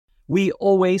We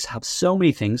always have so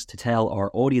many things to tell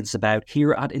our audience about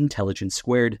here at Intelligence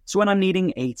Squared. So when I'm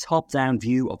needing a top-down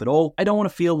view of it all, I don't want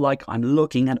to feel like I'm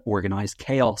looking at organized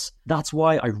chaos. That's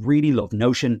why I really love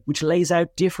Notion, which lays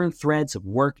out different threads of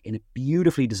work in a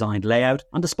beautifully designed layout.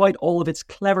 And despite all of its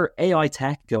clever AI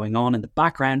tech going on in the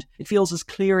background, it feels as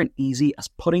clear and easy as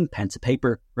putting pen to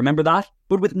paper. Remember that?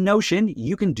 But with Notion,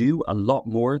 you can do a lot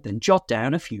more than jot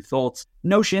down a few thoughts.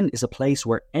 Notion is a place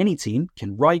where any team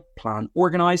can write, plan,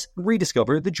 organize, and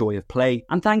rediscover the joy of play.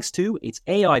 And thanks to its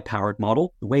AI-powered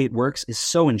model, the way it works is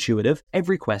so intuitive,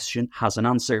 every question has an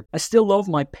answer. I still love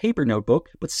my paper notebook,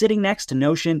 but sitting next to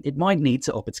Notion, it might need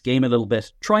to up its game a little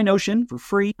bit. Try Notion for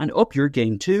free and up your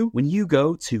game too when you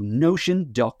go to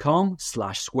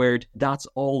notion.com/squared. That's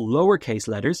all lowercase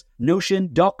letters,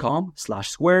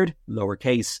 notion.com/squared,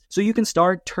 lowercase. So you can start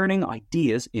turning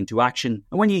ideas into action.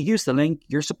 And when you use the link,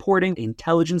 you're supporting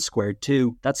Intelligence Squared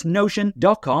too. That's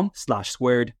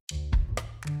notion.com/squared.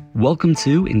 Welcome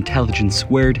to Intelligence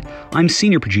Squared. I'm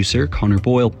senior producer Connor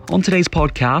Boyle. On today's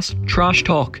podcast, Trash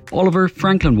Talk, Oliver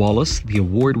Franklin Wallace, the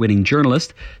award-winning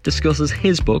journalist, discusses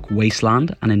his book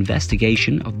Wasteland, an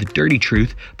investigation of the dirty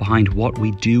truth behind what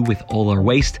we do with all our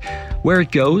waste, where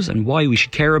it goes and why we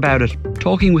should care about it.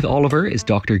 Talking with Oliver is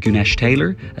Dr. Gunesh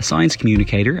Taylor, a science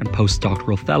communicator and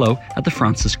postdoctoral fellow at the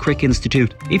Francis Crick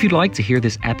Institute. If you'd like to hear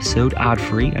this episode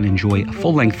ad-free and enjoy a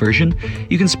full-length version,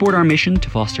 you can support our mission to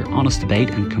foster honest debate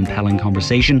and compelling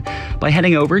conversation by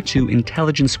heading over to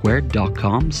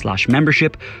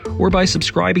intelligencesquared.com/membership or by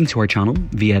subscribing to our channel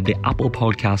via the Apple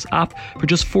Podcast app for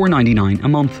just $4.99 a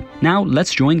month. Now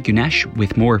let's join Gunesh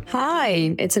with more.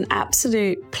 Hi, it's an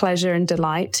absolute pleasure and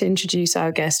delight to introduce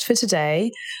our guest for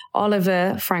today,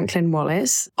 Oliver Franklin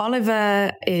Wallace.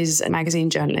 Oliver is a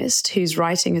magazine journalist whose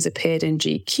writing has appeared in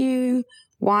GQ,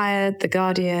 Wired, The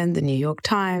Guardian, The New York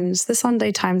Times, The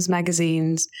Sunday Times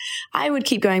magazines. I would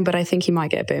keep going, but I think he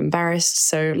might get a bit embarrassed.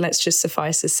 So let's just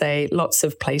suffice to say lots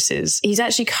of places. He's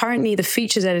actually currently the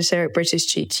features editor at British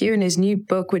GQ, and his new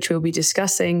book, which we'll be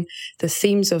discussing the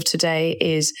themes of today,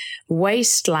 is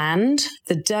Wasteland,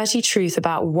 the dirty truth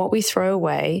about what we throw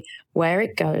away, where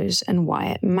it goes, and why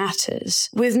it matters.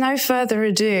 With no further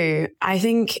ado, I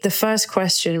think the first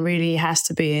question really has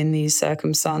to be in these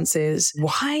circumstances,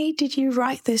 why did you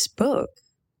write this book?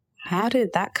 How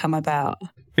did that come about?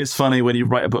 It's funny when you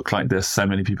write a book like this, so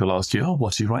many people ask you,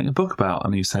 what are you writing a book about?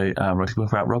 And you say, writing a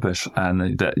book about rubbish.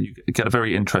 And you get a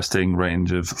very interesting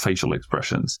range of facial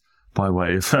expressions by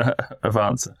way of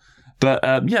answer. But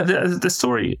the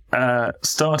story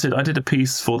started, I did a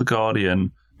piece for The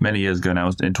Guardian many years ago now,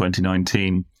 in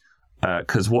 2019,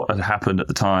 because what had happened at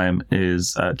the time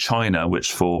is China,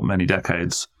 which for many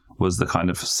decades was the kind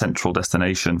of central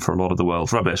destination for a lot of the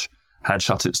world's rubbish, had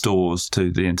shut its doors to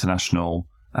the international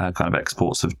kind of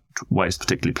exports of waste,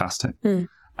 particularly plastic. And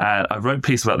I wrote a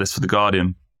piece about this for The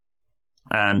Guardian.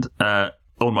 And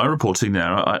on my reporting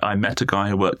there, I met a guy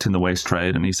who worked in the waste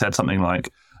trade, and he said something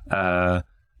like,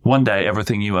 one day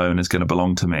everything you own is going to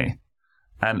belong to me.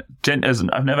 And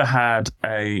I've never had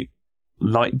a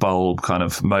light bulb kind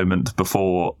of moment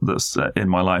before that's in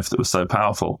my life that was so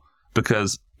powerful,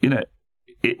 because,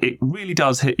 it really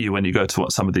does hit you when you go to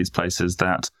some of these places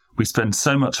that we spend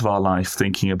so much of our life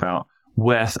thinking about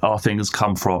where our things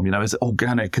come from. Is it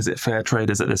organic? Is it fair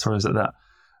trade? Is it this or is it that?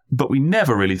 But we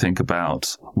never really think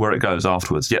about where it goes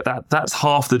afterwards. Yet that's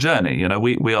half the journey.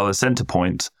 We are the center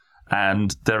point,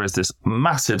 and there is this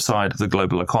massive side of the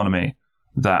global economy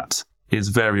that is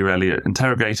very rarely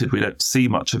interrogated. We don't see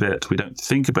much of it. We don't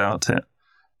think about it.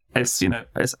 It's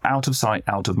out of sight,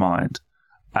 out of mind.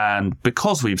 And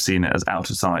because we've seen it as out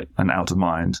of sight and out of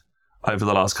mind over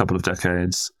the last couple of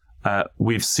decades,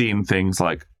 we've seen things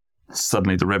like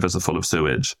suddenly the rivers are full of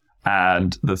sewage,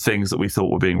 and the things that we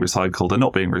thought were being recycled are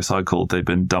not being recycled. They've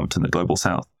been dumped in the global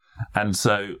south. And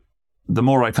so the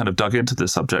more I kind of dug into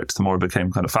this subject, the more I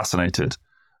became kind of fascinated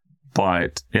by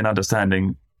it in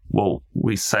understanding, well,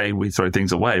 we say we throw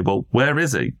things away. Well, where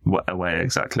is it away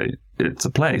exactly? It's a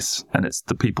place, and it's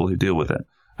the people who deal with it.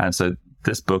 And so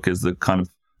this book is the kind of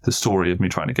the story of me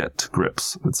trying to get to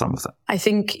grips with some of that. I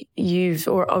think you've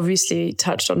obviously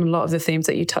touched on a lot of the themes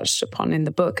that you touched upon in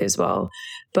the book as well.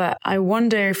 But I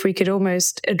wonder if we could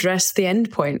almost address the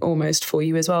end point almost for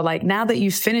you as well. Like, now that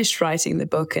you've finished writing the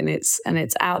book and it's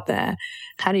out there,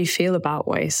 how do you feel about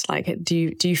waste? Like,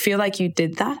 do you feel like you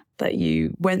did that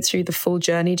you went through the full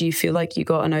journey? Do you feel like you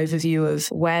got an overview of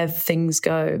where things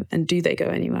go, and do they go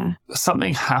anywhere?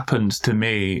 Something happened to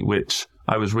me which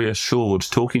I was reassured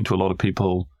talking to a lot of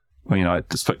people. I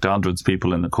spoke to hundreds of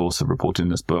people in the course of reporting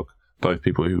this book, both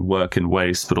people who work in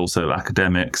waste, but also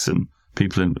academics and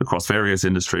people across various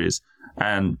industries.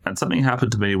 And something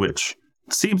happened to me which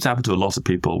seems to happen to a lot of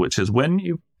people, which is when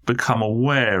you become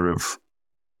aware of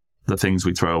the things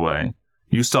we throw away,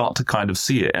 you start to kind of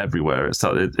see it everywhere. It's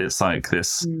like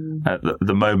this,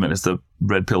 the moment is the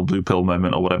red pill, blue pill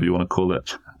moment, or whatever you want to call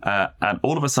it. And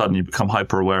all of a sudden you become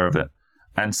hyper aware of it.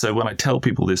 And so when I tell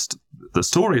people the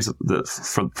stories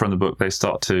from the book, they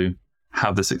start to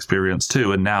have this experience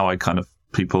too. And now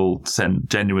people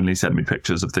genuinely send me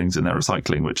pictures of things in their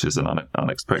recycling, which is an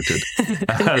unexpected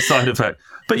side effect.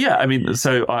 But yeah, I mean,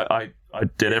 so I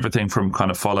did everything from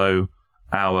kind of follow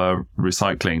our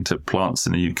recycling to plants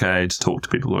in the UK, to talk to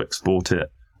people who export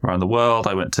it around the world.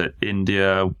 I went to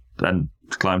India and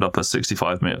climbed up a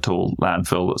 65-meter tall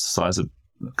landfill that's the size of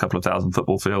a couple of thousand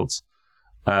football fields,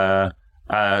 going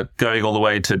all the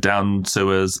way to down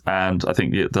sewers. And I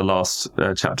think the last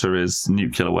chapter is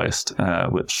nuclear waste,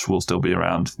 which will still be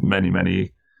around many,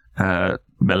 many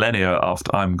millennia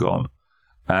after I'm gone.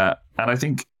 And I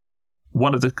think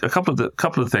a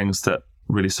couple of things that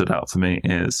really stood out for me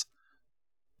is,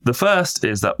 the first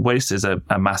is that waste is a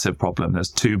massive problem.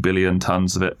 There's 2 billion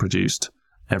tons of it produced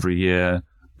every year.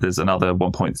 There's another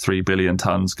 1.3 billion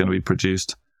tons going to be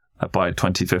produced by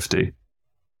 2050.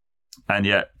 And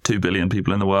yet 2 billion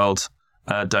people in the world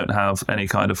don't have any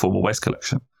kind of formal waste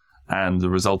collection. And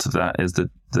the result of that is the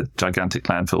gigantic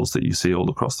landfills that you see all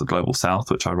across the global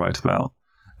south, which I write about,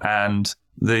 and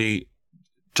the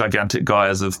gigantic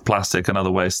gyres of plastic and other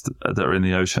waste that are in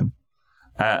the ocean.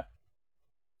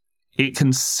 It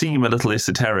can seem a little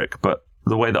esoteric, but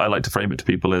the way that I like to frame it to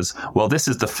people is, well, this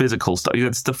is the physical stuff.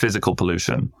 It's the physical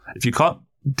pollution. If you can't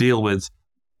deal with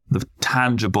the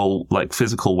tangible, like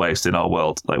physical waste in our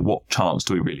world, like what chance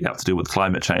do we really have to deal with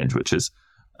climate change, which is,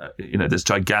 this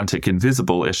gigantic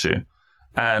invisible issue?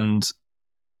 And,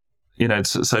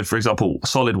 so for example,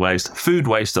 solid waste, food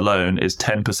waste alone is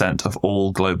 10% of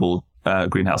all global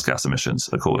greenhouse gas emissions,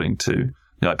 according to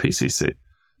the IPCC.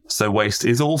 So waste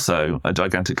is also a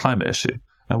gigantic climate issue.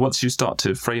 And once you start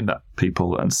to frame that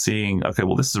people and seeing, okay,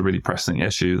 well, this is a really pressing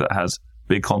issue that has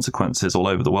big consequences all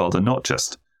over the world and not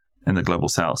just in the global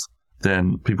south,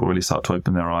 then people really start to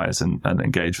open their eyes and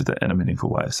engage with it in a meaningful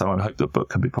way. So I hope the book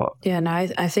can be part. Yeah, no,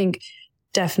 I think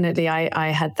definitely I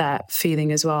had that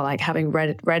feeling as well. Like, having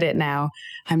read it now,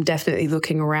 I'm definitely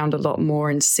looking around a lot more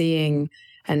and seeing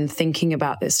and thinking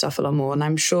about this stuff a lot more. And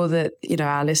I'm sure that,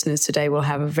 our listeners today will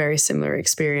have a very similar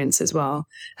experience as well,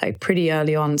 like pretty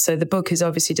early on. So the book is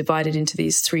obviously divided into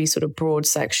these 3 sort of broad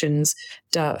sections: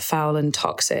 dirt, foul, and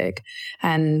toxic.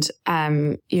 And,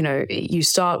 you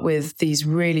start with these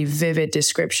really vivid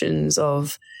descriptions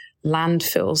of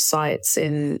landfill sites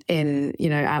in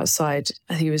outside,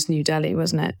 I think it was New Delhi,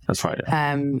 wasn't it? That's right.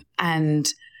 Yeah.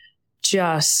 And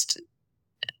just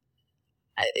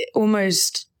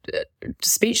almost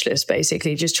speechless,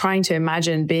 basically, just trying to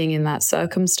imagine being in that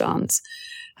circumstance.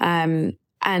 And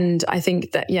I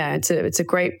think that, it's a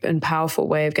great and powerful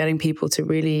way of getting people to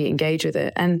really engage with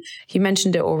it. And you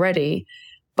mentioned it already,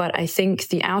 but I think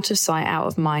the out of sight, out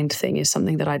of mind thing is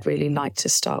something that I'd really like to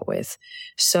start with.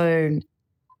 So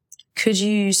could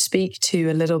you speak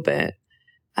to a little bit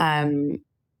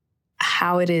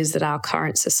how it is that our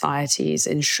current societies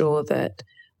ensure that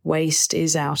waste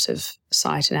is out of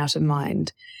sight and out of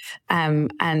mind,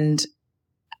 and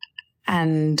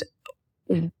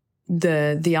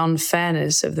the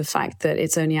unfairness of the fact that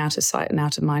it's only out of sight and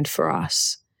out of mind for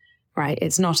us, right?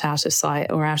 It's not out of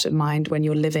sight or out of mind when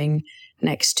you're living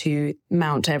next to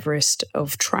Mount Everest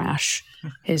of trash,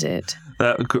 is it?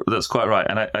 That's quite right.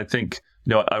 And I think,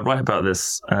 I write about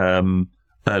this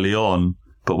early on,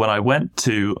 but when I went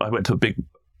to a big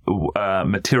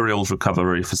materials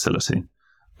recovery facility.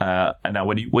 And now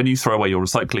when you throw away your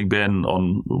recycling bin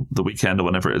on the weekend or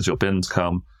whenever it is your bins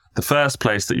come, the first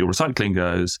place that your recycling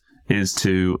goes is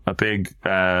to a big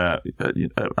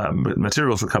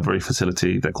materials recovery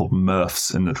facility. They're called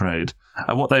MRFs in the trade.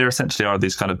 And what they essentially are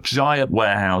these kind of giant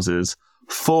warehouses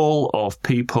full of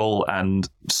people and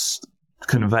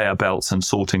conveyor belts and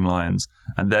sorting lines.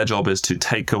 And their job is to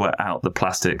take out the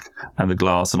plastic and the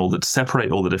glass and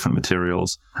separate all the different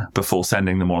materials before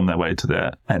sending them on their way to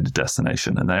their end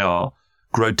destination. And they are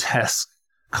grotesque,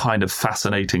 kind of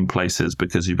fascinating places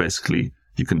because you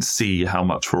can see how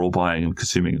much we're all buying and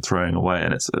consuming and throwing away.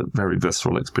 And it's a very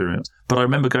visceral experience. But I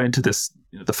remember going to this,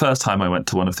 the first time I went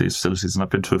to one of these facilities, and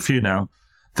I've been to a few now,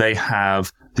 they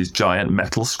have these giant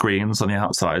metal screens on the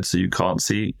outside so you can't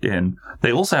see in.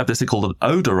 They also have this thing called an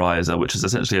odorizer, which is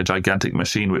essentially a gigantic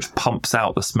machine which pumps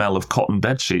out the smell of cotton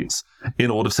bed sheets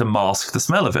in order to mask the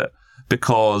smell of it.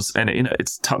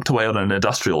 It's tucked away on an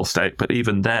industrial estate, but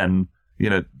even then,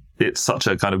 it's such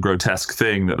a kind of grotesque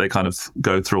thing that they kind of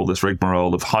go through all this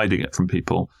rigmarole of hiding it from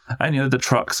people. And, the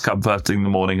trucks come first thing in the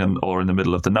morning or in the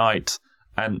middle of the night.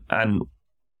 And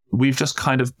we've just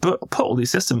kind of put all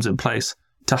these systems in place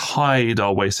to hide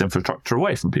our waste infrastructure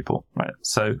away from people, right?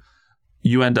 So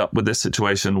you end up with this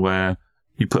situation where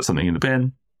you put something in the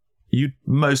bin.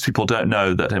 Most people don't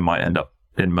know that it might end up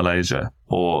in Malaysia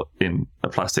or in a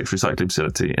plastics recycling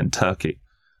facility in Turkey.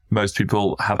 Most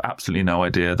people have absolutely no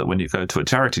idea that when you go to a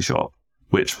charity shop,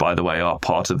 which, by the way, are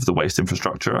part of the waste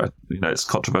infrastructure, it's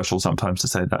controversial sometimes to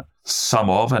say that some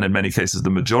of, and in many cases, the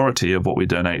majority of what we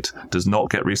donate does not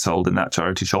get resold in that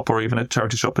charity shop or even a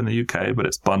charity shop in the UK, but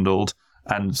it's bundled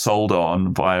and sold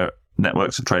on via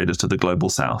networks of traders to the global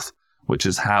south, which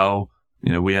is how,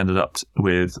 we ended up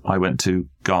with, I went to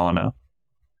Ghana,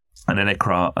 and in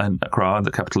Accra,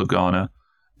 the capital of Ghana,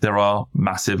 there are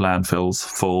massive landfills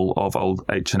full of old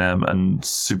H&M and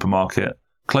supermarket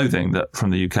clothing that from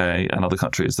the UK and other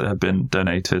countries that have been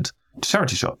donated to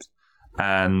charity shops.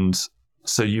 And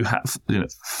so you have,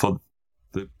 for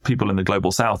the people in the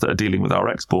global south that are dealing with our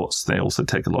exports, they also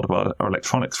take a lot of our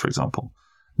electronics, for example.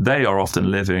 They are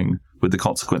often living with the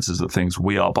consequences of things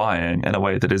we are buying in a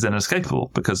way that is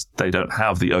inescapable because they don't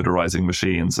have the odorizing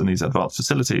machines and these advanced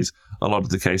facilities. A lot of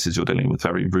the cases you're dealing with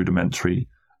very rudimentary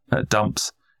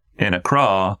dumps. In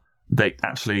Accra, they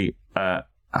actually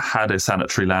had a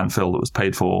sanitary landfill that was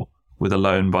paid for with a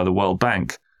loan by the World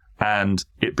Bank, and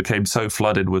it became so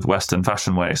flooded with Western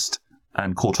fashion waste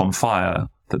and caught on fire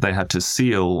that they had to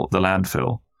seal the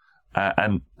landfill.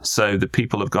 And so the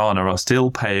people of Ghana are still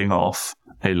paying off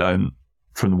a loan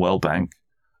from the World Bank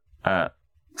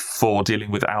for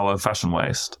dealing with our fashion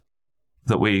waste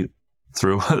that we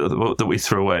threw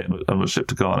away and was shipped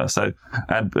to Ghana.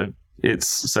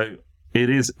 It's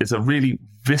a really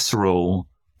visceral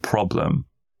problem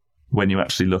when you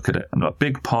actually look at it. And a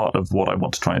big part of what I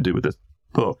want to try and do with this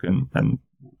book and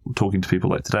talking to people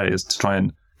like today is to try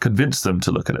and convince them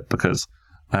to look at it, because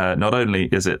not only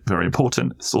is it very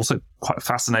important, it's also quite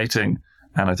fascinating.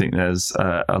 And I think there's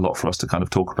a lot for us to kind of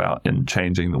talk about in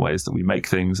changing the ways that we make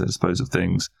things and dispose of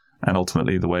things, and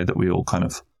ultimately the way that we all kind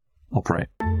of operate.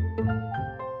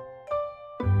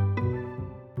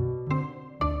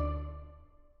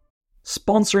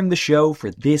 Sponsoring the show for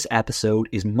this episode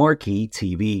is Marquee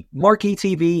TV. Marquee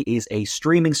TV is a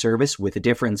streaming service with a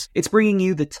difference. It's bringing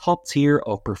you the top tier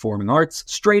of performing arts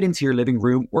straight into your living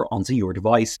room or onto your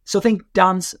device. So think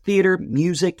dance, theatre,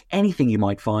 music, anything you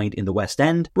might find in the West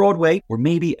End, Broadway, or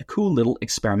maybe a cool little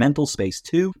experimental space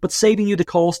too, but saving you the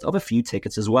cost of a few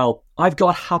tickets as well. I've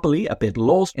got happily a bit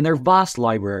lost in their vast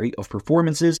library of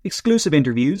performances, exclusive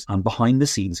interviews, and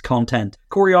behind-the-scenes content.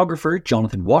 Choreographer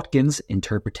Jonathan Watkins'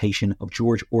 interpretation of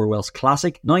George Orwell's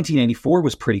classic 1984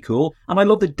 was pretty cool, and I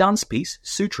love the dance piece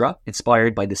Sutra,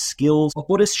 inspired by the skills of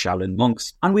Buddhist Shaolin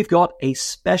monks. And we've got a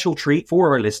special treat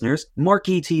for our listeners.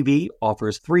 Marquee TV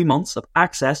offers 3 months of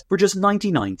access for just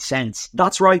 99 cents.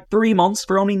 That's right, 3 months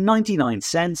for only 99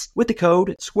 cents with the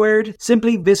code SQUARED.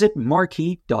 Simply visit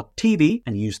marquee.tv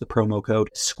and use the promo code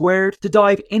SQUARED to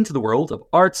dive into the world of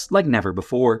arts like never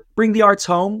before. Bring the arts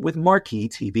home with Marquee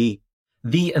TV.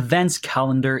 The events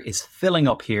calendar is filling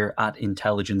up here at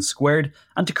Intelligence Squared,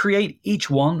 and to create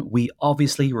each one, we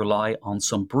obviously rely on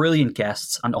some brilliant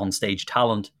guests and onstage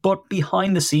talent. But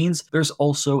behind the scenes, there's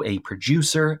also a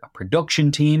producer, a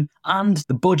production team, and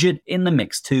the budget in the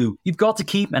mix too. You've got to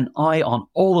keep an eye on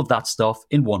all of that stuff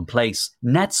in one place.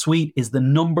 NetSuite is the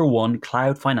 #1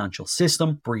 cloud financial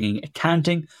system, bringing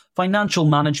accounting, financial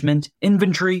management,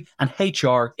 inventory, and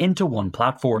HR into one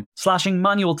platform, slashing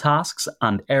manual tasks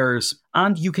and errors.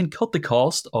 And you can cut the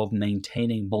cost of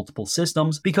maintaining multiple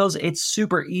systems because it's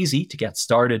super easy to get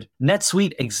started.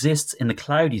 NetSuite exists in the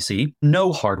cloud, you see,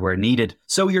 no hardware needed,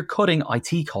 so you're cutting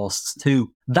IT costs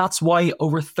too. That's why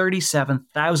over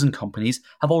 37,000 companies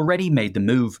have already made the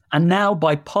move. And now,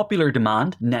 by popular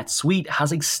demand, NetSuite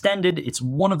has extended its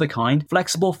one-of-a-kind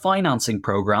flexible financing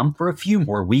program for a few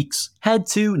more weeks. Head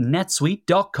to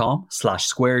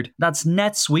netsuite.com/squared. That's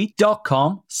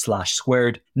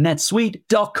netsuite.com/squared.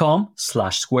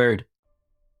 netsuite.com/squared.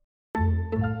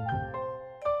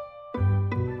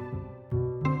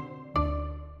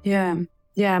 Yeah.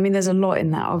 I mean, there's a lot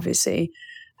in that, obviously.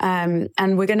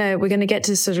 And we're gonna get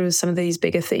to sort of some of these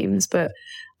bigger themes, but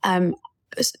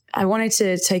I wanted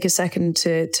to take a second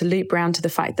to loop around to the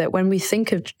fact that when we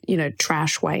think of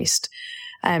trash waste,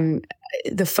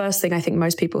 the first thing I think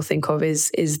most people think of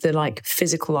is the like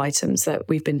physical items that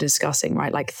we've been discussing,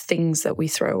 right? Like things that we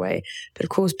throw away. But of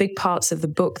course, big parts of the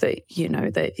book that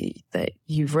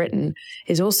you've written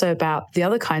is also about the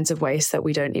other kinds of waste that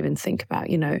we don't even think about.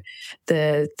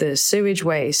 The sewage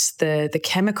waste, the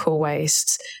chemical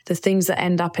wastes, the things that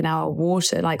end up in our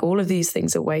water. Like all of these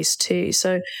things are waste too.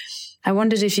 So I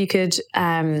wondered if you could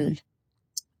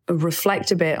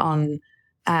reflect a bit on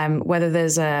whether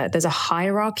there's a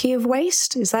hierarchy of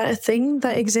waste. Is that a thing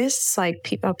that exists?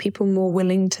 Like, are people more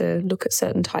willing to look at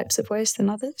certain types of waste than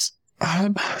others?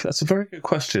 That's a very good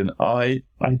question. I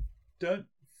don't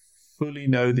fully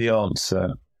know the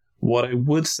answer. What I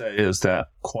would say is that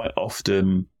quite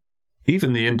often,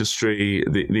 even the industry,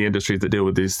 the industries that deal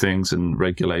with these things and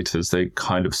regulators, they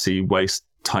kind of see waste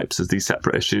types as these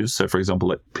separate issues. So, for example,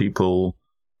 like people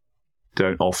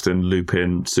don't often loop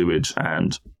in sewage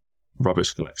and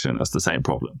rubbish collection as the same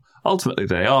problem. Ultimately,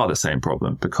 they are the same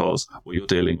problem, because what you're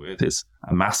dealing with is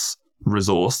a mass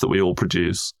resource that we all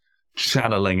produce,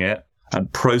 channeling it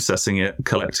and processing it,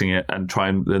 collecting it, and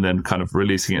then kind of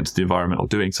releasing it into the environment or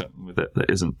doing something with it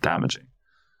that isn't damaging.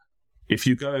 If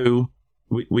you go,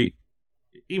 we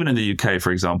even in the UK,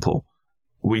 for example,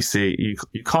 we see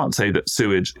you can't say that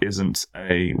sewage isn't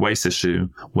a waste issue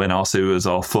when our sewers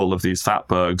are full of these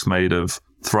fatbergs made of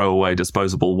throwaway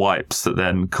disposable wipes that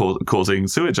then causing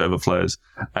sewage overflows.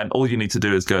 And all you need to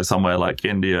do is go somewhere like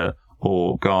India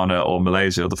or Ghana or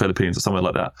Malaysia or the Philippines or somewhere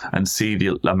like that and see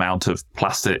the amount of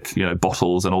plastic,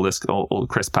 bottles and all the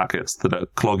crisp packets that are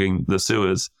clogging the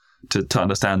sewers to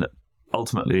understand that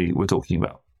ultimately we're talking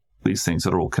about these things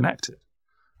that are all connected.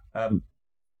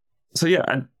 So yeah,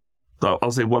 and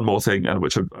I'll say one more thing, and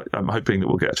which I'm hoping that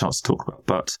we'll get a chance to talk about.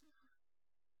 But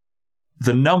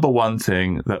the number one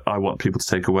thing that I want people to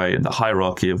take away in the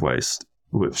hierarchy of waste,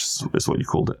 which is what you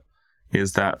called it,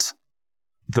 is that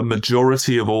the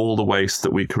majority of all the waste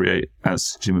that we create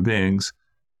as human beings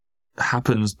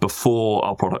happens before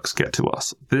our products get to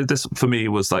us. This, for me,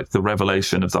 was like the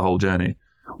revelation of the whole journey,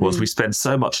 was we spend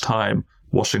so much time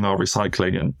washing our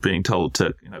recycling and being told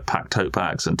to pack tote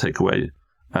bags and take away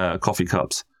coffee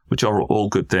cups, which are all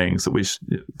good things that we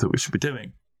should be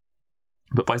doing.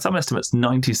 But by some estimates,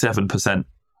 97%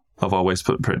 of our waste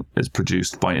footprint is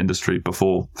produced by industry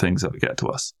before things ever get to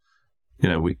us.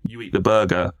 You eat the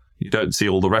burger, you don't see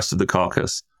all the rest of the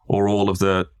carcass or all of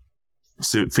the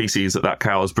feces that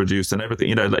cow has produced and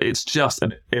everything. It's just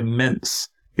an immense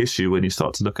issue when you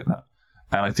start to look at that.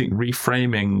 And I think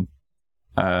reframing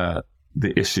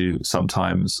the issue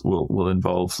sometimes will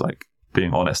involve like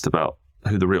being honest about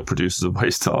who the real producers of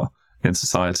waste are in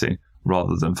society,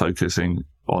 rather than focusing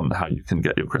on how you can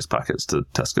get your crisp packets to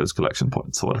Tesco's collection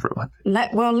points or whatever it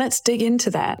might be. Let's dig into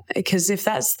that, because if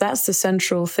that's the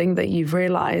central thing that you've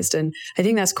realized, and I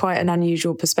think that's quite an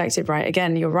unusual perspective, right?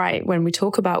 Again, you're right. When we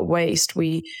talk about waste,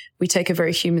 we take a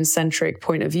very human-centric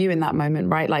point of view in that moment,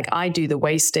 right? Like I do the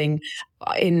wasting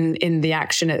in the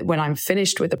action when I'm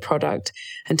finished with the product,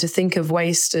 and to think of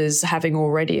waste as having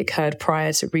already occurred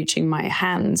prior to reaching my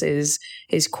hands is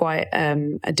quite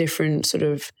a different sort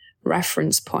of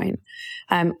reference point.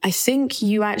 I think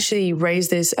you actually raised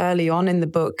this early on in the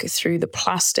book through the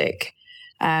plastic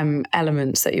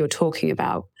elements that you're talking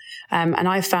about. And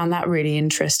I found that really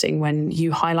interesting when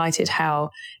you highlighted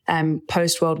how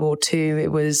post-World War II,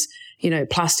 it was,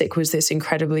 plastic was this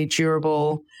incredibly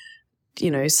durable,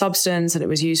 substance, and it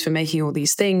was used for making all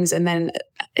these things. And then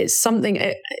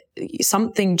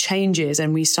something changes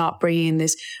and we start bringing in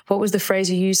this, what was the phrase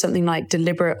you used? Something like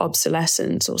deliberate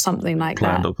obsolescence or something like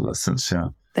Planned obsolescence, yeah.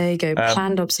 There you go,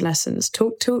 planned obsolescence.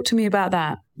 Talk to me about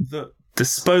that. The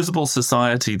disposable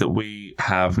society that we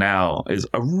have now is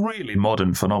a really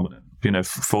modern phenomenon.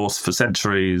 For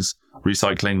centuries,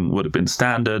 recycling would have been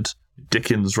standard.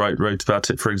 Dickens wrote about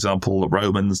it, for example. The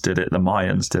Romans did it, the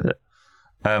Mayans did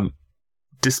it.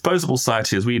 Disposable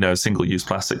society, as we know, single-use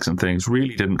plastics and things,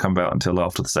 really didn't come about until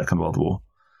after the Second World War.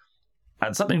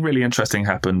 And something really interesting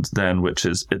happened then, which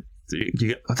is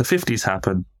the 50s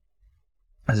happened.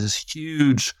 There's this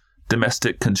huge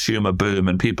domestic consumer boom,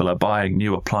 and people are buying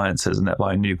new appliances and they're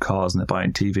buying new cars and they're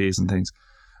buying TVs and things.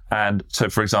 And so,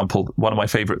 for example, one of my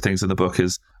favorite things in the book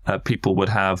is people would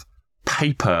have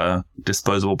paper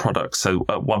disposable products. So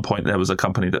at one point there was a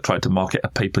company that tried to market a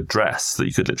paper dress that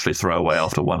you could literally throw away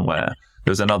after one wear.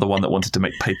 There was another one that wanted to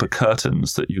make paper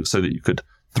curtains so that you could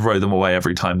throw them away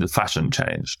every time the fashion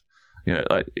changed.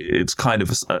 It's kind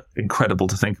of incredible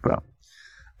to think about.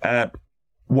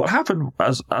 What happened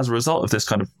as a result of this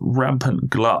kind of rampant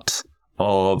glut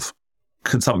of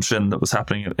consumption that was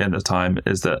happening in the time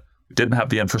is that we didn't have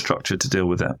the infrastructure to deal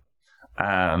with it.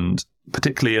 And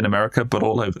particularly in America, but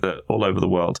all over the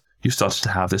world, you started to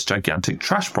have this gigantic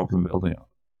trash problem building up.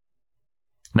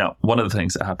 Now, one of the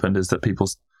things that happened is that people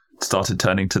started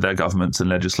turning to their governments and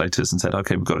legislators and said,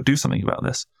 okay, we've got to do something about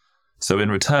this. So in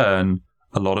return,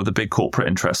 a lot of the big corporate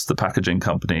interests, the packaging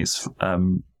companies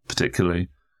particularly,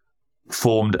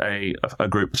 formed a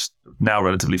group now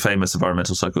relatively famous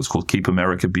environmental circles called Keep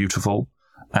America Beautiful.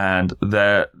 And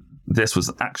this was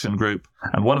an action group.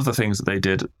 And one of the things that they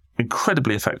did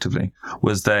incredibly effectively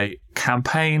was they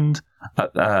campaigned,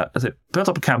 they built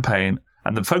up a campaign.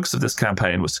 And the focus of this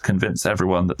campaign was to convince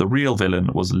everyone that the real villain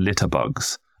was litter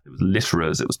bugs. It was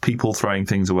litterers. It was people throwing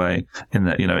things away in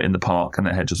the park and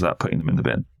the hedges without putting them in the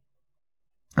bin.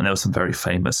 And there were some very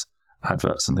famous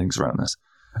adverts and things around this.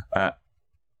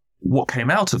 What came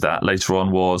out of that later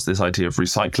on was this idea of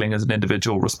recycling as an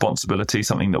individual responsibility,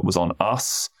 something that was on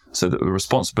us, so that the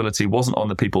responsibility wasn't on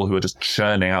the people who are just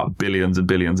churning out billions and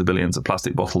billions and billions of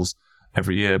plastic bottles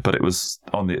every year, but it was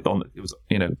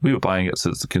we were buying it, so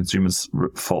it's the consumer's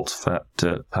fault for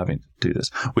having to do this,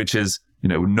 which is,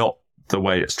 not the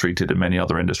way it's treated in many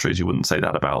other industries. You wouldn't say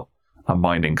that about a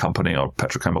mining company or a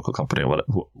petrochemical company or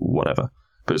whatever,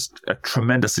 but it's a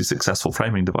tremendously successful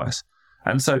framing device.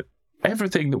 And so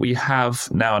everything that we have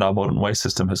now in our modern waste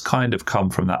system has kind of come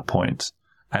from that point.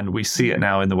 And we see it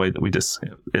now in the way that we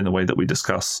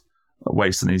discuss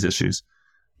waste and these issues.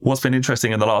 What's been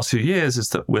interesting in the last few years is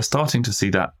that we're starting to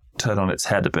see that turn on its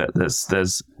head a bit.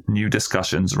 There's new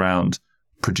discussions around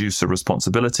producer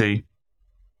responsibility.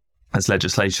 There's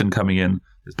legislation coming in.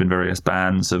 There's been various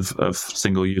bans of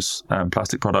single-use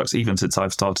plastic products. Even since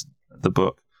I've started the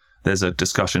book, there's a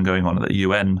discussion going on at the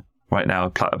UN right now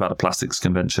about a plastics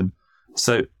convention.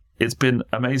 So it's been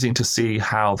amazing to see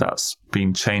how that's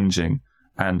been changing,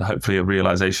 and hopefully a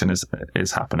realization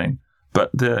is happening.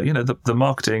 But the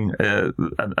marketing and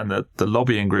the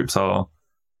lobbying groups are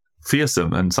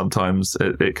fearsome, and sometimes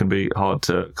it can be hard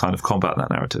to kind of combat that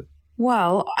narrative.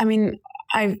 Well, I mean,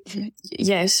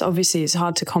 yes, obviously it's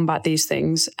hard to combat these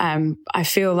things. I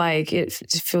feel like it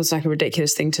feels like a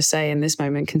ridiculous thing to say in this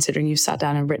moment, considering you've sat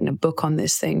down and written a book on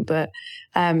this thing. But,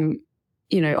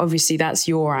 obviously that's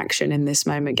your action in this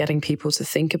moment, getting people to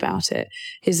think about it.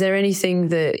 Is there anything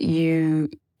that you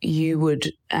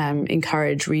would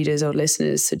encourage readers or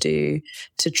listeners to do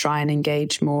to try and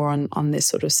engage more on this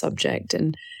sort of subject?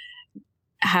 And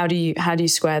how do you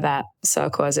square that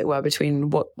circle, as it were, between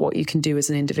what you can do as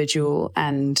an individual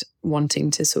and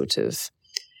wanting to sort of,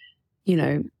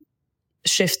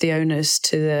 shift the onus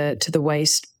to the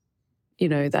waste,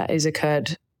 that is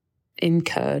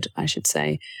incurred, I should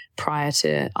say, prior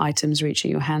to items reaching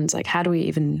your hands? Like, how do we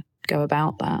even go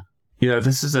about that?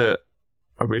 This is a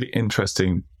really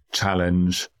interesting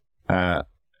challenge,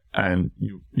 and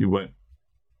you won't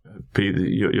be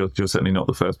you're certainly not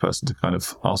the first person to kind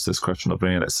of ask this question of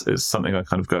me, and it's something I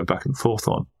kind of go back and forth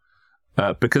on,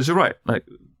 because you're right. Like,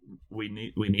 we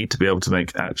need to be able to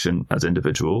make action as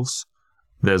individuals.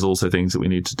 There's also things that we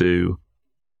need to do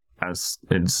as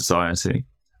in society,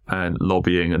 and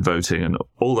lobbying and voting and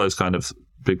all those kind of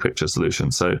big picture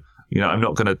solutions. So, I'm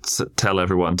not going to tell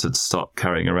everyone to start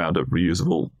carrying around a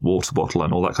reusable water bottle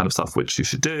and all that kind of stuff, which you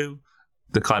should do.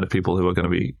 The kind of people who are going to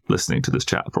be listening to this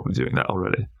chat are probably doing that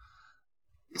already.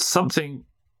 Something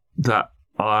that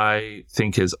I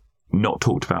think is not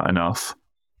talked about enough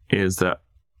is that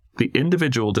the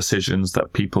individual decisions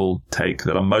that people take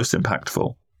that are most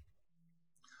impactful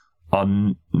are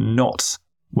not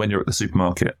when you're at the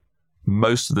supermarket.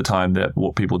 Most of the time, they're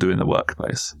what people do in the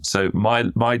workplace. So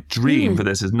my dream for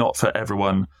this is not for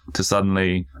everyone to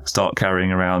suddenly start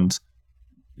carrying around,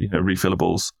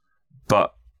 refillables,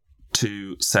 but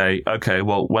to say, okay,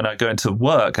 well, when I go into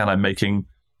work and I'm making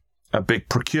a big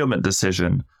procurement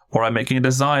decision, or I'm making a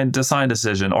design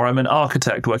decision, or I'm an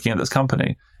architect working at this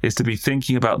company, is to be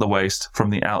thinking about the waste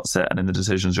from the outset and in the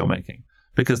decisions you're making.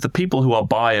 Because the people who are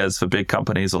buyers for big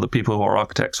companies, or the people who are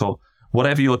architects, or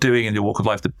whatever you're doing in your walk of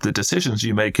life, the decisions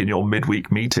you make in your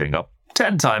midweek meeting are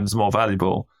 10 times more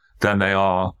valuable than they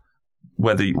are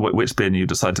which bin you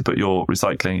decide to put your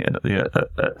recycling in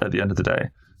at the end of the day.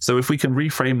 So if we can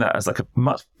reframe that as like a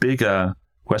much bigger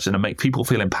question and make people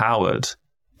feel empowered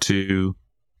to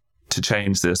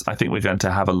change this, I think we're going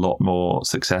to have a lot more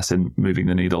success in moving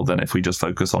the needle than if we just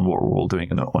focus on what we're all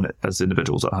doing on it as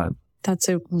individuals at home. That's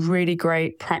a really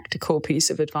great practical piece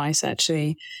of advice,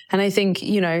 actually. And I think,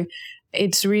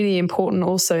 it's really important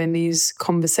also in these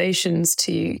conversations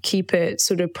to keep it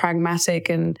sort of pragmatic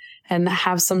and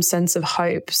have some sense of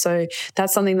hope. So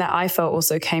that's something that I felt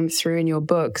also came through in your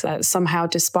book, that somehow,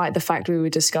 despite the fact we were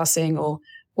discussing,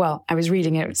 I was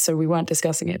reading it, so we weren't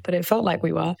discussing it, but it felt like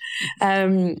we were,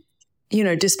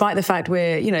 despite the fact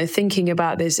we're, thinking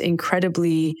about this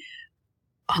incredibly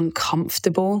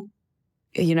uncomfortable,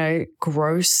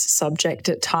 gross subject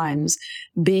at times,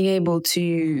 being able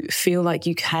to feel like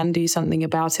you can do something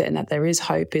about it and that there is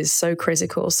hope is so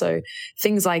critical. So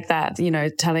things like that,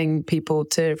 telling people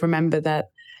to remember that,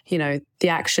 the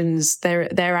actions,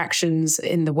 their actions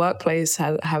in the workplace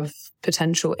have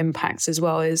potential impacts as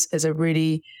well is a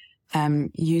really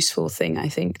useful thing, I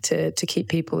think, to keep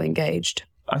people engaged.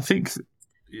 I think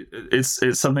it's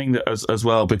something that as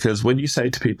well, because when you say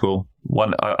to people,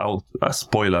 a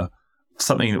spoiler,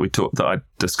 something that I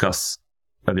discuss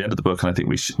at the end of the book, and I think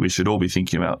we should all be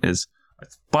thinking about, is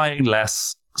buying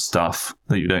less stuff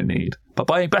that you don't need, but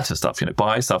buying better stuff.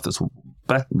 Buy stuff that's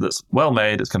well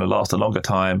made, it's going to last a longer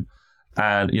time.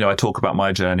 And I talk about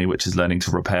my journey, which is learning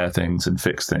to repair things and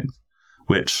fix things,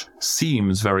 which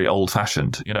seems very old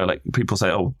fashioned. Like people say,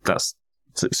 "Oh, that's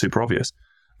super obvious."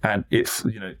 And if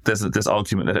there's this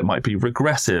argument that it might be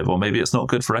regressive, or maybe it's not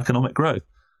good for economic growth.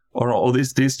 Or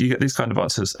these you get these kind of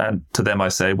answers, and to them I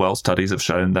say, well, studies have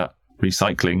shown that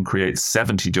recycling creates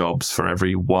 70 jobs for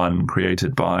every one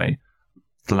created by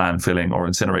landfilling or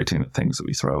incinerating the things that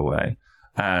we throw away,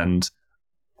 and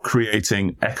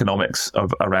creating economics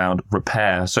around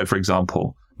repair. So, for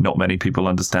example, not many people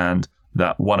understand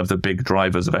that one of the big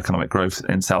drivers of economic growth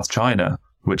in South China,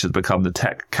 which has become the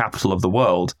tech capital of the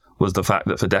world, was the fact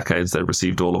that for decades they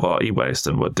received all of our e-waste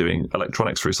and were doing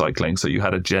electronics recycling. So you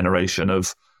had a generation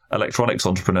of electronics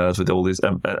entrepreneurs with all these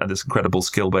and this incredible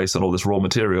skill base and all this raw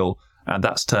material, and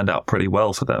that's turned out pretty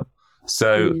well for them.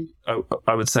 So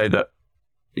I would say that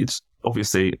it's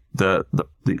obviously the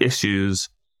issues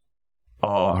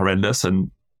are horrendous,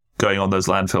 and going on those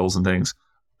landfills and things,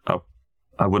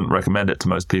 I wouldn't recommend it to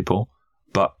most people.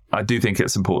 But I do think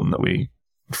it's important that we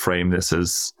frame this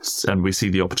and we see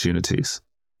the opportunities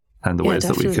and the ways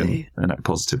definitely. that we can enact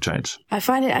positive change. I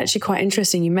find it actually quite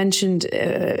interesting. You mentioned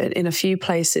in a few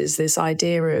places this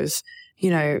idea of,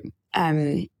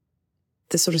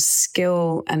 the sort of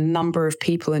skill and number of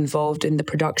people involved in the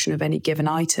production of any given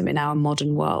item in our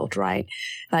modern world, right?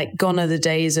 Like, gone are the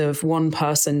days of one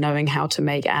person knowing how to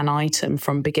make an item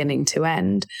from beginning to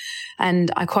end.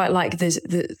 And I quite like this,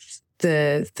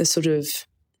 the sort of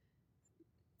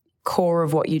core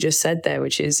of what you just said there,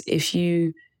 which is if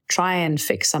you try and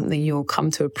fix something, you'll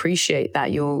come to appreciate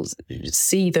that. You'll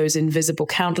see those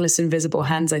countless invisible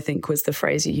hands, I think was the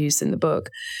phrase you used in the book.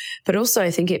 But also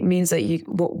I think it means that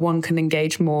one can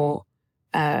engage more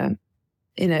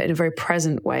in a very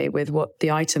present way with what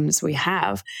the items we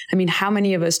have. I mean, how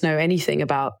many of us know anything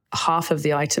about half of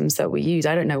the items that we use?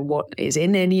 I don't know what is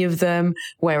in any of them,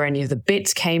 where any of the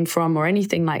bits came from, or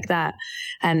anything like that.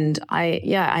 And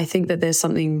I think that there's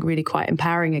something really quite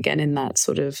empowering again in that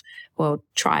sort of, well,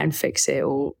 try and fix it,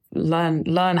 or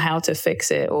learn how to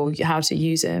fix it, or how to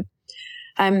use it.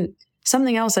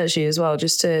 Something else actually as well,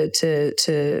 just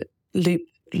to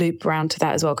loop around to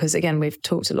that as well, because again, we've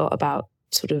talked a lot about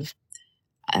sort of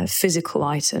physical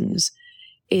items,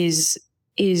 is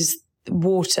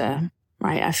water,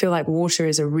 right? I feel like water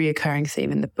is a reoccurring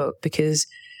theme in the book because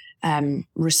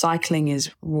recycling is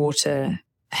water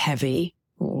heavy,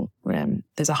 or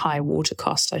there's a high water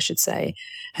cost, I should say.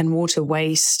 And water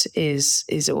waste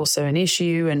is also an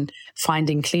issue, and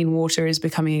finding clean water is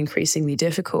becoming increasingly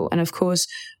difficult. And of course,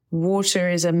 water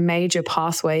is a major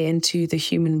pathway into the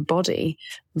human body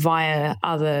via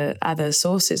other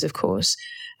sources, of course.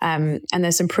 And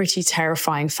there's some pretty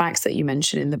terrifying facts that you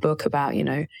mentioned in the book about,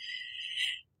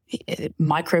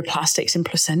 microplastics in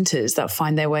placentas that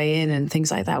find their way in and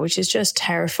things like that, which is just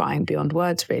terrifying beyond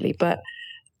words, really. But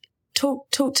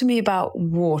talk to me about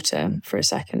water for a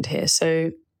second here.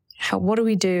 So what do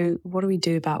we do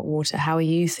about water? How are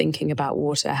you thinking about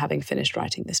water, having finished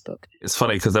writing this book? It's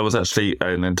funny because there was actually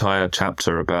an entire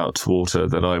chapter about water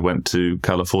that I went to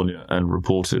California and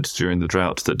reported during the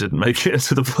drought that didn't make it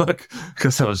into the book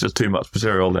because there was just too much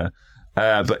material there.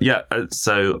 But yeah,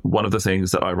 so one of the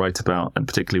things that I write about, and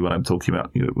particularly when I'm talking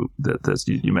about,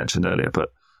 you mentioned earlier, but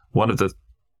one of the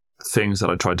things that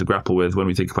I tried to grapple with when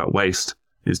we think about waste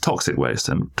is toxic waste.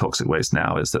 And toxic waste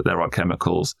now is that there are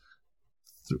chemicals.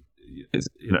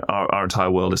 Our entire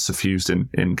world is suffused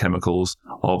in chemicals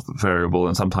of variable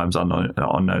and sometimes unknown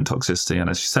toxicity. And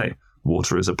as you say,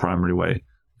 water is a primary way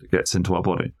that gets into our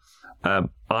body.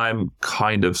 I'm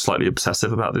kind of slightly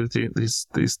obsessive about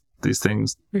these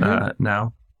things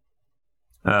now,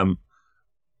 to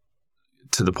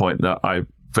the point that I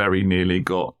very nearly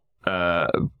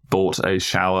bought a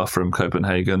shower from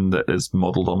Copenhagen that is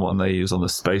modelled on one they use on the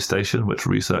space station, which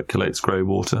recirculates grey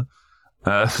water.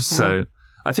 So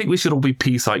I think we should all be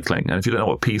pee cycling. And if you don't know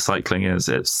what pee cycling is,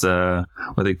 it's where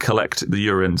they collect the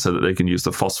urine so that they can use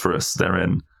the phosphorus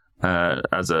therein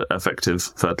as an effective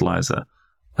fertilizer.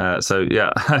 I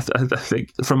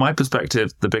think from my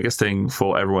perspective, the biggest thing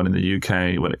for everyone in the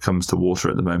UK when it comes to water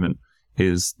at the moment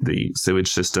is the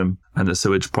sewage system and the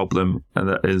sewage problem, and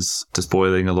that is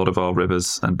despoiling a lot of our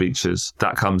rivers and beaches.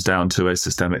 That comes down to a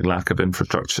systemic lack of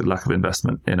infrastructure, lack of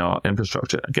investment in our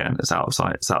infrastructure. Again, it's out of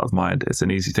sight, it's out of mind. It's an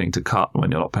easy thing to cut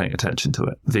when you're not paying attention to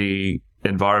it. The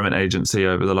Environment Agency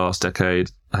over the last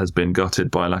decade has been gutted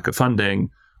by lack of funding.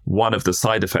 One of the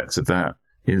side effects of that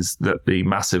is that the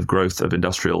massive growth of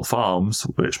industrial farms,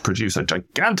 which produce a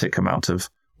gigantic amount of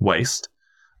waste,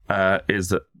 is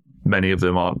that many of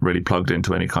them aren't really plugged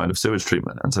into any kind of sewage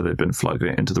treatment. And so they've been flooding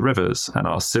it into the rivers, and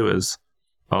our sewers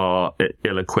are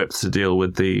ill-equipped to deal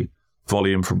with the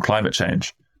volume from climate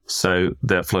change. So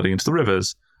they're flooding into the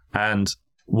rivers. And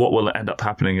what will end up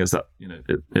happening is that,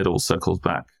 it all circles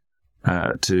back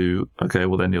to, okay,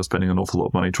 well then you're spending an awful lot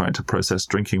of money trying to process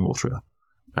drinking water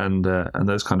and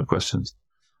those kind of questions.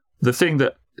 The thing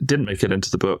that didn't make it into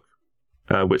the book,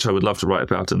 which I would love to write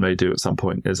about and may do at some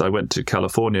point, is I went to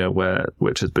California,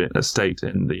 which has been a state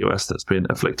in the US that's been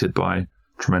afflicted by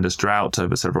tremendous drought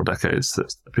over several decades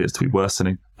that appears to be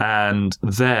worsening. And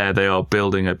there they are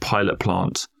building a pilot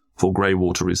plant for grey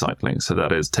water recycling. So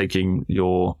that is taking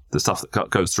the stuff that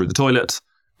goes through the toilet,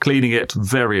 cleaning it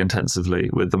very intensively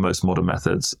with the most modern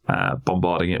methods,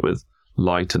 bombarding it with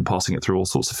light and passing it through all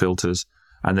sorts of filters,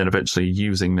 and then eventually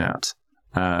using that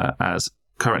as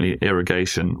currently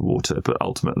irrigation water, but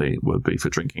ultimately would be for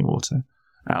drinking water.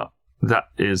 Now, that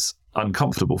is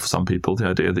uncomfortable for some people, the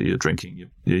idea that you're drinking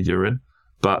your urine,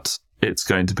 but it's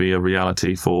going to be a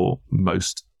reality for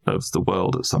most of the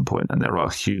world at some point. And there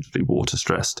are hugely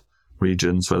water-stressed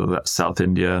regions, whether that's South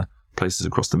India, places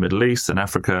across the Middle East and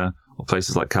Africa, or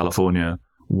places like California,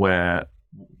 where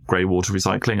grey water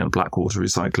recycling and black water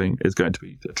recycling is going to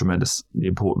be a tremendously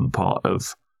important part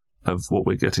of what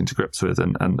we're getting to grips with,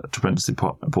 and a tremendously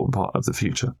important part of the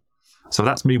future. So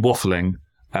that's me waffling,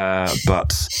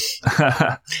 but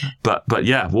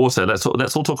yeah, water.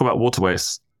 Let's all talk about water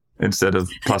waste instead of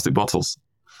plastic bottles.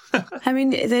 I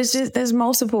mean, there's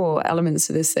multiple elements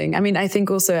to this thing. I mean, I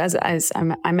think also, as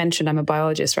I mentioned, I'm a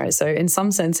biologist, right? So in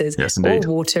some senses, yes, all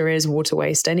water is water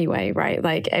waste anyway, right?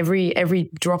 Like every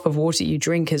drop of water you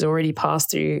drink has already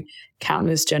passed through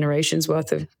countless generations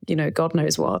worth of, God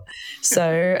knows what.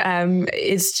 So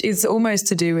it's almost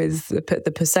to do with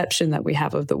the perception that we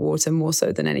have of the water more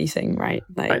so than anything, right?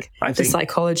 Like I think, the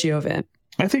psychology of it.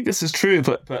 I think this is true,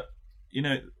 but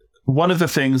one of the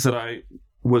things that I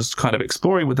was kind of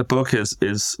exploring with the book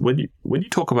is when you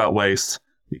talk about waste,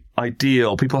 the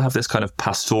ideal, people have this kind of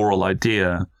pastoral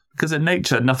idea, because in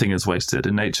nature nothing is wasted.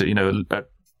 In nature, a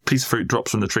piece of fruit drops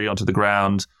from the tree onto the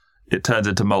ground, it turns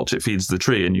into mulch, it feeds the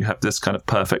tree, and you have this kind of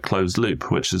perfect closed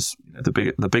loop, which is the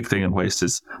big thing in waste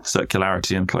is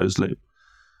circularity and closed loop.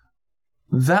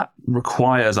 That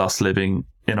requires us living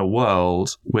in a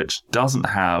world which doesn't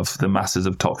have the masses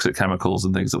of toxic chemicals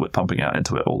and things that we're pumping out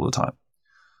into it all the time.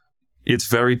 It's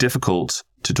very difficult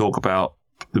to talk about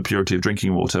the purity of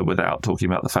drinking water without talking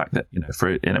about the fact that,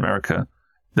 in America,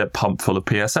 they're pumped full of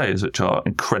PSAs, which are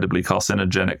incredibly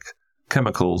carcinogenic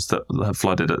chemicals that have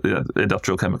flooded,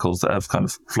 industrial chemicals that have kind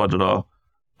of flooded our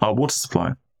water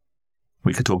supply.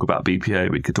 We could talk about BPA,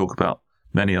 we could talk about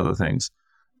many other things.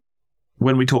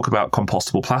 When we talk about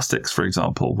compostable plastics, for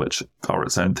example, which are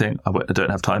its own thing, I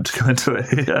don't have time to go into it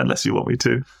here unless you want me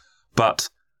to, but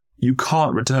you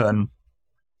can't return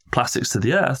plastics to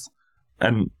the earth,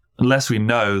 and unless we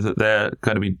know that they're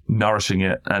going to be nourishing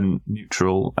it and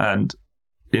neutral, and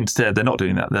instead they're not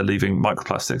doing that, they're leaving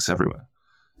microplastics everywhere.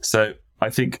 So I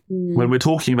think when we're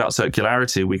talking about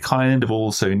circularity, we kind of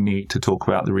also need to talk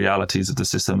about the realities of the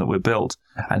system that we're built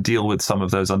and deal with some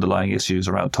of those underlying issues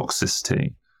around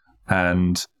toxicity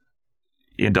and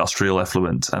industrial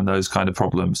effluent and those kind of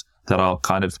problems that are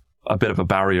kind of a bit of a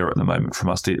barrier at the moment from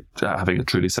us to having a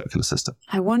truly circular system.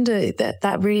 I wonder,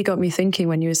 that really got me thinking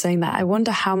when you were saying that. I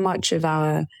wonder how much of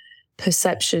our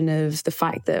perception of the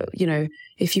fact that,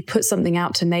 if you put something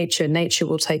out to nature, nature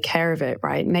will take care of it,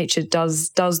 right? Nature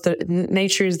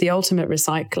nature is the ultimate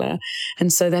recycler.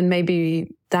 And so then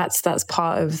maybe that's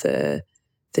part of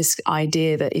this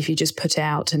idea that if you just put it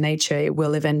out to nature, it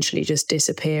will eventually just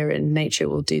disappear and nature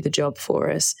will do the job for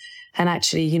us. And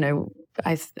actually,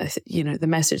 the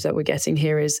message that we're getting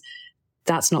here is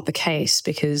that's not the case,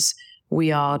 because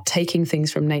we are taking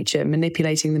things from nature,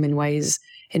 manipulating them in ways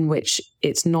in which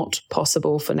it's not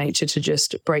possible for nature to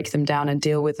just break them down and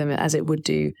deal with them as it would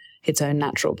do its own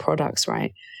natural products,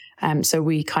 right? So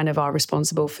we kind of are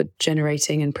responsible for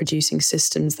generating and producing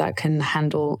systems that can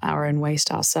handle our own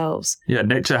waste ourselves. Yeah,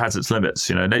 nature has its limits.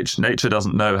 Nature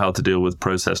doesn't know how to deal with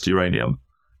processed uranium.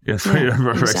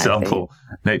 For example,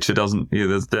 nature doesn't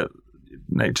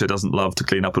nature doesn't love to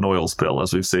clean up an oil spill,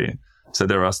 as we've seen. So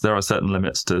there are certain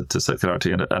limits to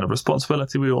circularity, and a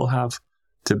responsibility we all have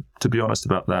to be honest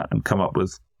about that and come up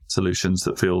with solutions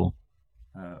that feel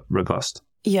robust.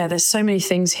 Yeah, there's so many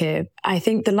things here. I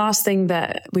think the last thing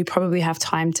that we probably have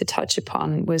time to touch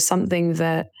upon was something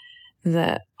that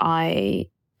I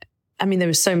mean, there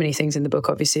were so many things in the book,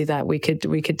 obviously, that we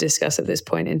could discuss at this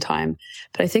point in time.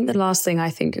 But I think the last thing I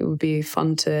think it would be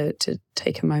fun to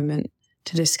take a moment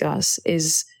to discuss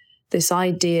is this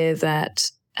idea that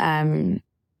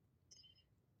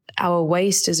our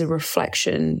waste is a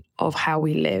reflection of how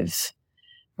we live,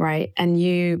 right? And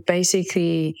you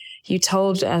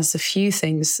told us a few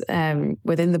things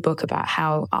within the book about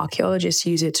how archaeologists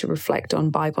use it to reflect on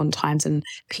bygone times and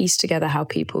piece together how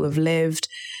people have lived.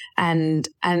 And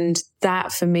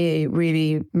that for me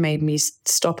really made me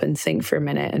stop and think for a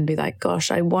minute and be like,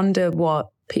 gosh, I wonder what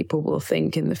people will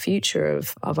think in the future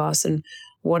of us, and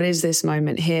what is this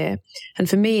moment here? And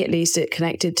for me, at least, it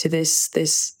connected to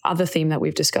this other theme that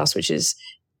we've discussed, which is,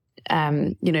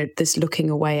 this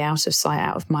looking away, out of sight,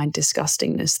 out of mind,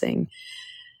 disgustingness thing.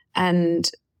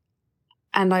 And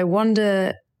I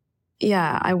wonder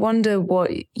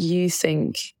what you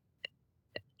think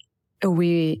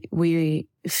the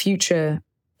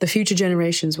future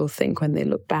generations will think when they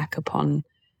look back upon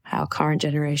our current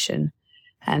generation.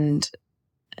 And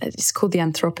it's called the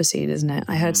Anthropocene, isn't it?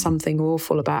 I heard something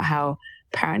awful about how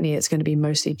apparently it's going to be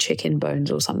mostly chicken bones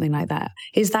or something like that.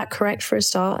 Is that correct for a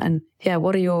start? And yeah,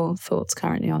 what are your thoughts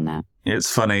currently on that?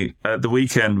 It's funny. At the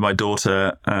weekend, my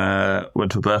daughter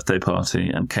went to a birthday party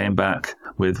and came back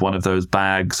with one of those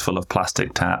bags full of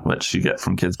plastic tat, which you get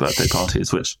from kids' birthday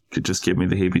parties, which could just give me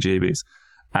the heebie-jeebies.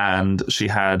 And she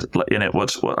had in it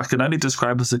what I can only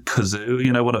describe as a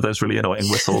kazoo, one of those really annoying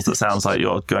whistles that sounds like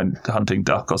you're going hunting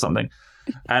duck or something.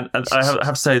 And I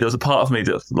have to say, there was a part of me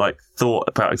that thought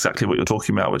about exactly what you're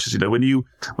talking about, which is, when you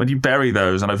bury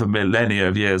those and over millennia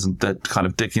of years and they're kind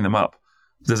of digging them up,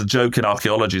 there's a joke in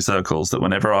archaeology circles that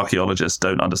whenever archaeologists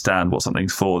don't understand what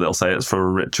something's for, they'll say it's for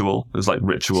a ritual. It's like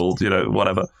ritual,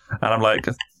 whatever. And I'm like,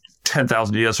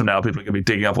 10,000 years from now, people are going to be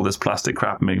digging up all this plastic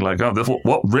crap and being like, oh,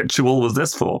 what ritual was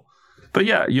this for? But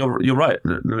yeah, you're right.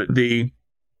 The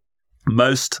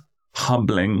most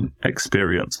humbling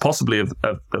experience, possibly of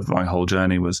my whole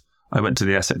journey, was I went to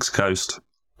the Essex coast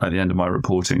at the end of my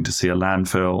reporting to see a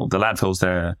landfill. The landfills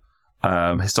there,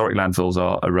 historic landfills,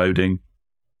 are eroding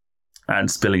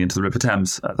and spilling into the River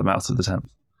Thames at the mouth of the Thames.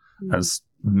 There's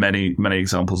many, many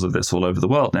examples of this all over the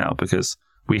world now, because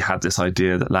we had this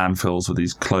idea that landfills were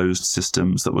these closed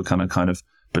systems that were kind of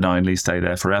benignly stay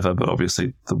there forever, but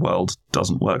obviously the world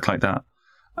doesn't work like that.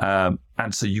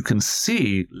 And so you can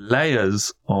see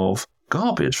layers of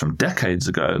garbage from decades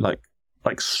ago, like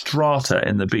strata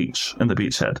in the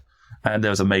beachhead. And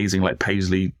there was amazing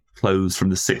Paisley clothes from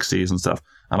the 60s and stuff.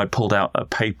 And I pulled out a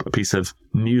piece of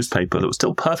newspaper that was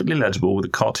still perfectly legible with a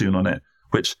cartoon on it,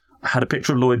 which had a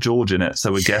picture of Lloyd George in it.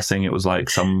 So we're guessing it was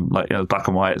black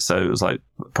and white. So it was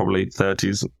probably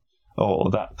 30s or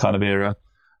that kind of era.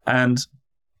 And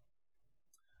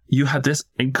you had this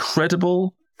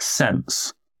incredible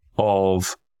sense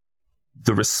of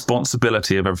the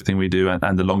responsibility of everything we do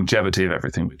and the longevity of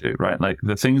everything we do, right?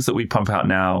 The things that we pump out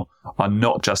now are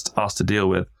not just us to deal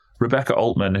with. Rebecca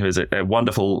Altman, who is a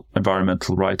wonderful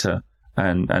environmental writer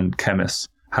and chemist,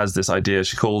 has this idea.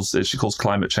 She calls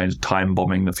climate change time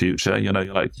bombing the future.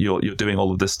 You're doing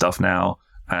all of this stuff now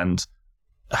and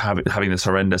having this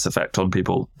horrendous effect on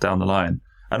people down the line.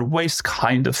 And waste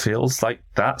kind of feels like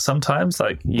that sometimes.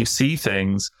 You see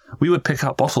things. We would pick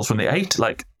up bottles from the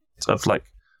 80s,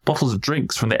 bottles of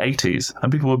drinks from the 80s,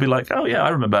 and people would be like, "Oh yeah, I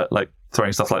remember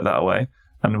throwing stuff like that away."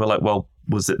 And we're like, "Well,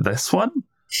 was it this one?"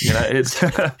 It's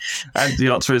and the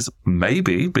answer is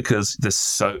maybe, because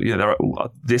this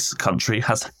country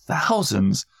has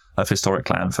thousands of historic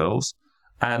landfills,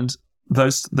 and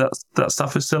that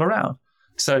stuff is still around.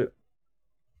 So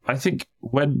I think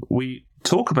when we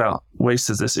talk about waste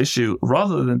as this issue,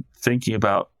 rather than thinking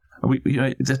about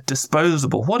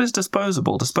disposable, what is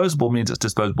disposable? Disposable means it's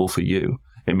disposable for you.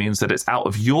 It means that it's out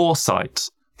of your sight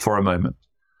for a moment.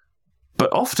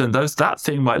 But often that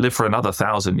thing might live for another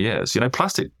 1,000 years.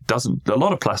 Plastic doesn't. A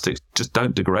lot of plastics just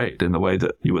don't degrade in the way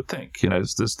that you would think.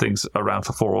 There's things around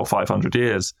for 400 or 500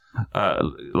 years.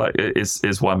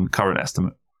 Is one current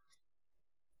estimate.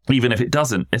 Even if it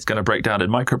doesn't, it's going to break down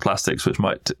in microplastics, which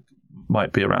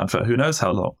might be around for who knows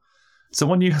how long. So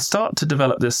when you start to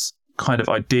develop this kind of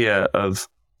idea of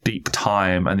deep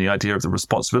time and the idea of the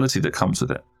responsibility that comes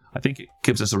with it, I think it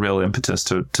gives us a real impetus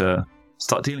to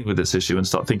start dealing with this issue and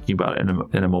start thinking about it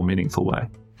in a more meaningful way.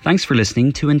 Thanks for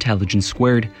listening to Intelligence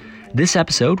Squared. This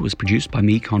episode was produced by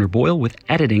me, Connor Boyle, with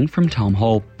editing from Tom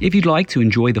Hall. If you'd like to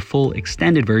enjoy the full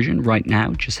extended version right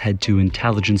now, just head to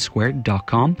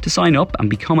intelligencesquared.com to sign up and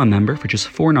become a member for just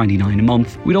 $4.99 a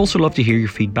month. We'd also love to hear your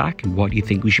feedback and what you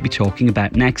think we should be talking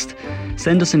about next.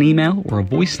 Send us an email or a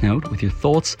voice note with your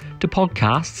thoughts to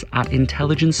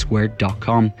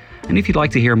podcasts@intelligencesquared.com. And if you'd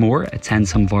like to hear more, attend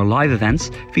some of our live events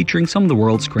featuring some of the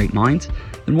world's great minds,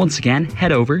 then once again,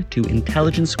 head over to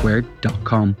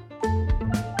intelligencesquared.com.